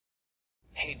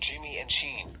Hey, Jimmy and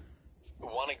Sheen.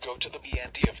 Wanna go to the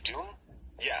B&D of Doom?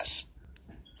 Yes.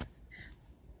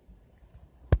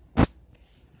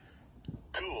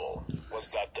 Cool. Was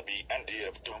that the B&D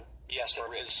of Doom? Yes,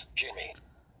 there is, Jimmy.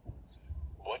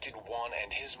 What did Juan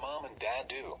and his mom and dad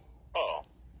do? Oh,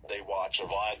 they watch a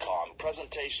Viacom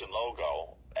presentation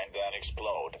logo and then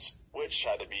explodes, which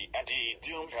had the B&D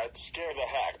Doom head scare the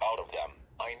heck out of them.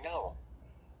 I know.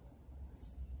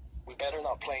 We better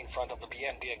not play in front of the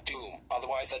B&D of Doom,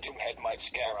 otherwise the Doomhead might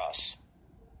scare us.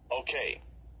 Okay.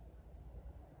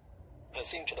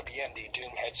 Listen to the B&D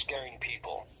Doomhead scaring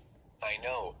people. I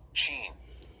know, Sheen.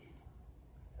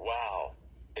 Wow.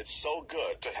 It's so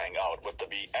good to hang out with the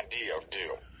B&D of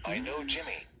Doom. I know,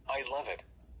 Jimmy. I love it.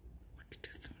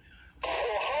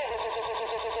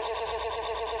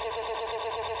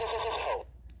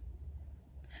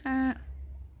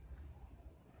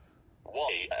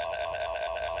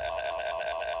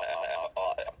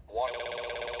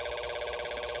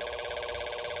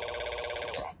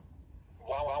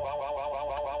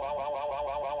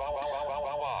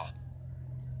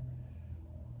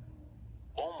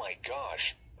 Oh my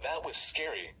gosh, that was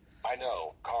scary. I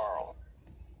know, Carl.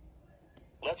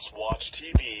 Let's watch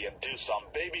TV and do some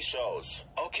baby shows.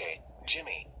 Okay,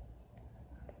 Jimmy.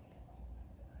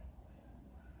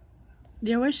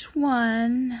 There was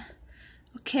one.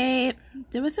 Okay,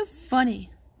 that was so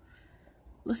funny.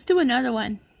 Let's do another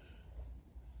one.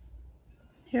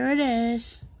 Here it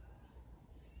is.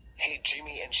 Hey,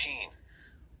 Jimmy and Sheen.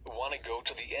 Wanna go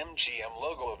to the MGM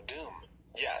logo of Doom?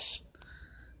 Yes.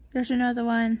 There's another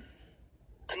one.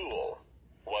 Cool.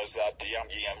 Was that the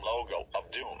MGM logo of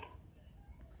Doom?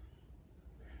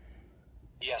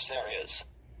 Yes, there is.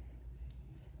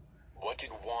 What did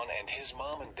Juan and his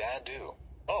mom and dad do?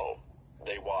 Oh,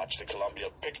 they watched the Columbia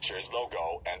Pictures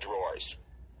logo and drawers,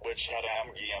 which had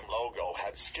an MGM logo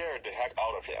had scared the heck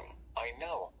out of him. I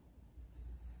know.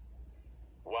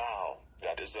 Wow,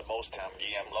 that is the most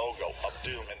MGM logo of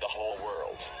Doom in the whole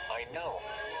world. I know.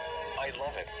 I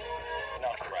love it.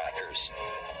 Nutcrackers.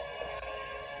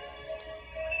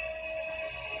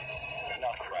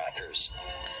 Nutcrackers.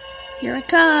 Here it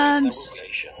comes. It's the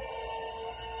relation.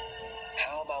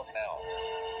 How about now?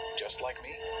 Just like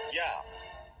me? Yeah.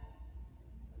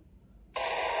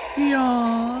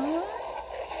 Yeah.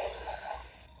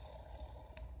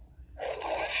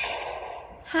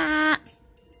 Ha!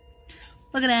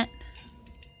 Look at that.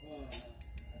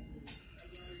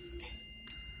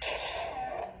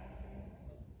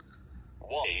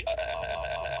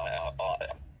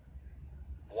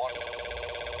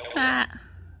 Ha!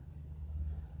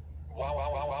 Wow.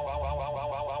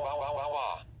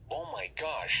 Oh my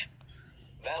gosh.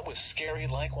 That was scary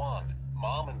like Juan.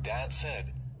 Mom and Dad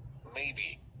said,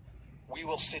 maybe we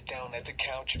will sit down at the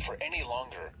couch for any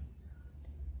longer.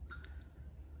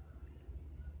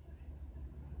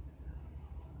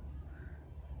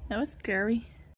 That was scary.